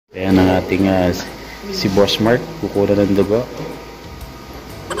Ayan ang ating si Boss Mark, kukuha ng dugo.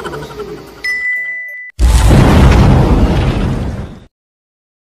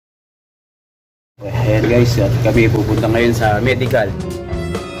 Ayan guys, at kami pupunta ngayon sa medical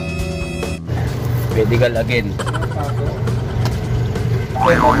again.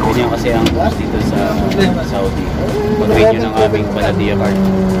 Ganyan kasi ang course dito sa Saudi. Mag-renew ng aming Panadia card.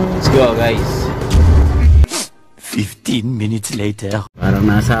 Let's go guys. 15 minutes later. Parang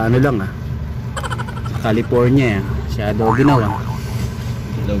nasa ano lang sa California shadow ginawa.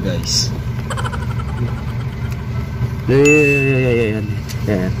 Hello guys. Ayan.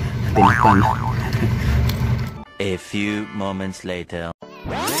 Tinakpan. A few moments later.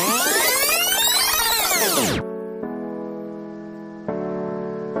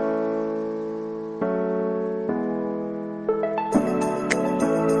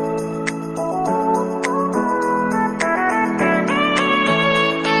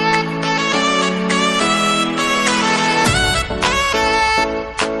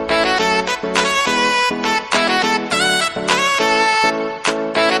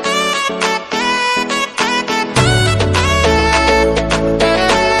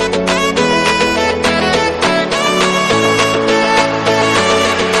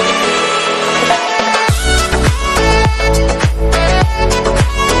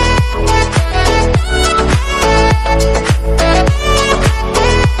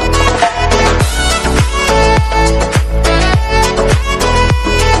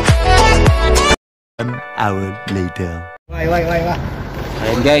 Hour later.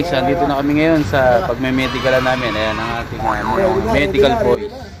 Ayan guys, andito na kami ngayon sa pagme-medicalan namin. Ayan ang ating medical boys.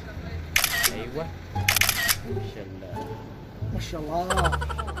 Aywa. Mashallah.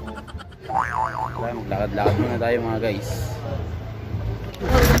 Maglakad-lakad muna tayo mga guys.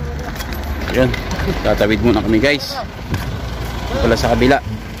 Ayan, tatawid muna kami guys. Wala sa kabila.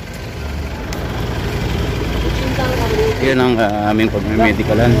 Ayan ang aming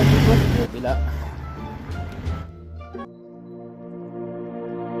pagme-medicalan. Kabila.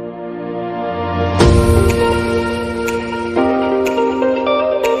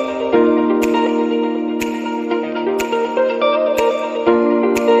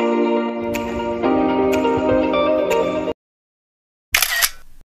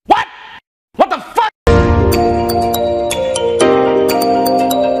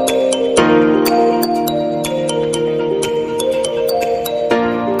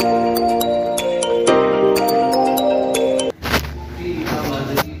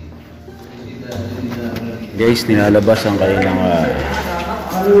 Guys, nilalabas ang kanilang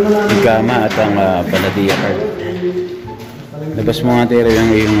ikama at ang Panadia card. Labas mo nga tayo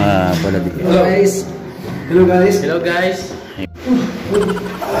yung iyong Panadia. Hello guys. Hello guys. Hello guys.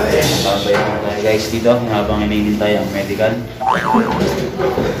 Babay mo tayo guys dito habang hinihintay ang medical.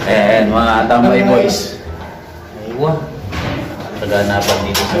 Ayan mga tambay boys. Aywa. Kaganapan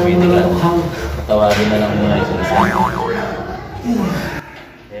dito sa medical. Tawagin na lang muna yung isa.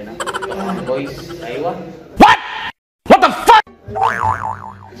 Ayan ang boys. Aywa.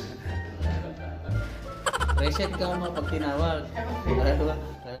 Reset ka mo pag tinawag.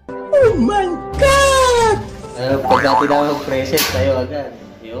 Oh my God! Pag tinawag preset tayo agad.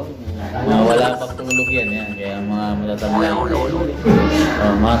 Yun. Wala pang tulog yan. Kaya mga matatambay.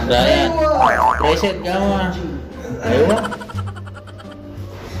 Mga kaya. Preset ka mo. Ayaw.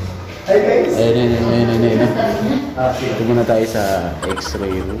 Ayun. Ito muna tayo sa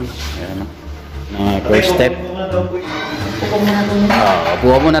x-ray room. Ayan. First step.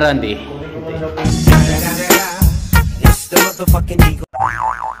 Buha mo na Randy.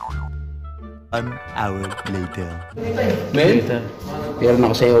 An hour later. Pero na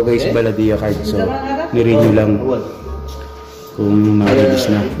ko sa'yo guys, Panadia card. So, nirenew lang kung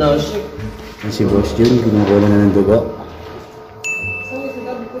ma-release na. Si Boss Jun, kinukuha na ng dugo.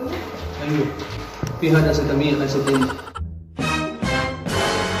 Pihada sa kami kasi din.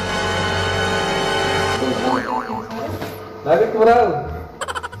 Bakit mo raw?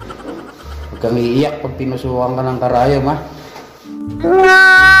 Huwag kang iiyak pag tinusukan ka ng karayom ha.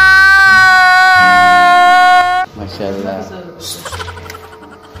 Mashallah.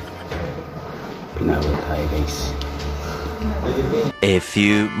 Pinawal tayo guys. A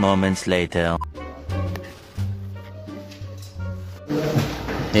few moments later.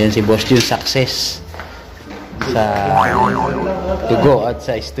 Ayan si Boss Jun, success sa dugo at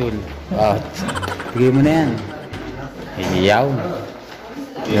sa stool. Bigay mo na yan. Iyaw.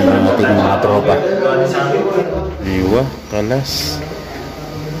 Yan ang ating mga tropa. Iwa, kalas.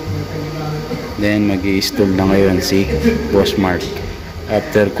 Then mag-i-stool na ngayon si Boss Mark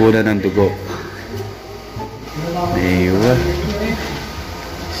after kunan ng dugo. Iwa.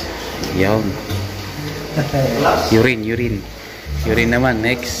 Yun. Urine naman.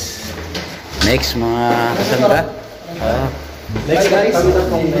 Next mga kasangga. Next guys.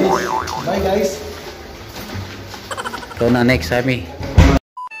 Bye guys. Ito na next Sammy.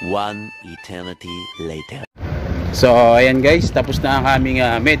 One eternity later. So ayan guys, tapos na ang aming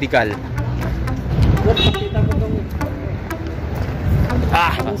medical.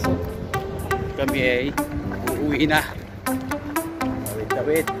 Kami ay uuwi na.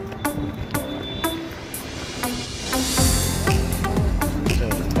 Tawid. So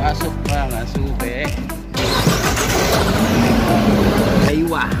pasok pa nga sube.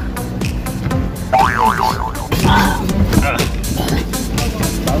 Aywa.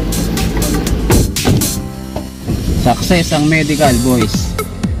 Success ang medical, boys.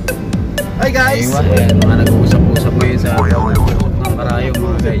 Hi guys. Aywa, ayan, mga nag-uusap-usap ngayon sa ng karayong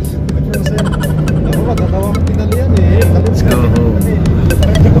mga guys. Let's go home.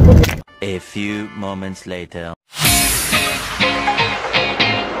 A few moments later.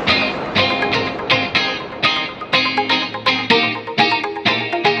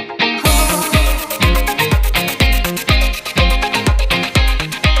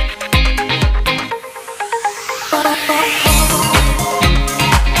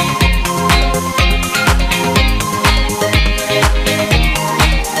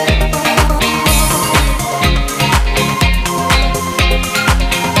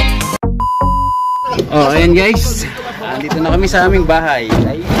 Oh, ayan guys. Andito na kami sa aming bahay.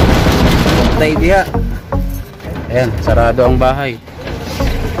 Ay, diha. Ayan, sarado ang bahay.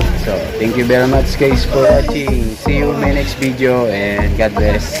 So, thank you very much guys for watching. See you in my next video and God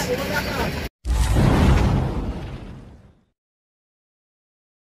bless.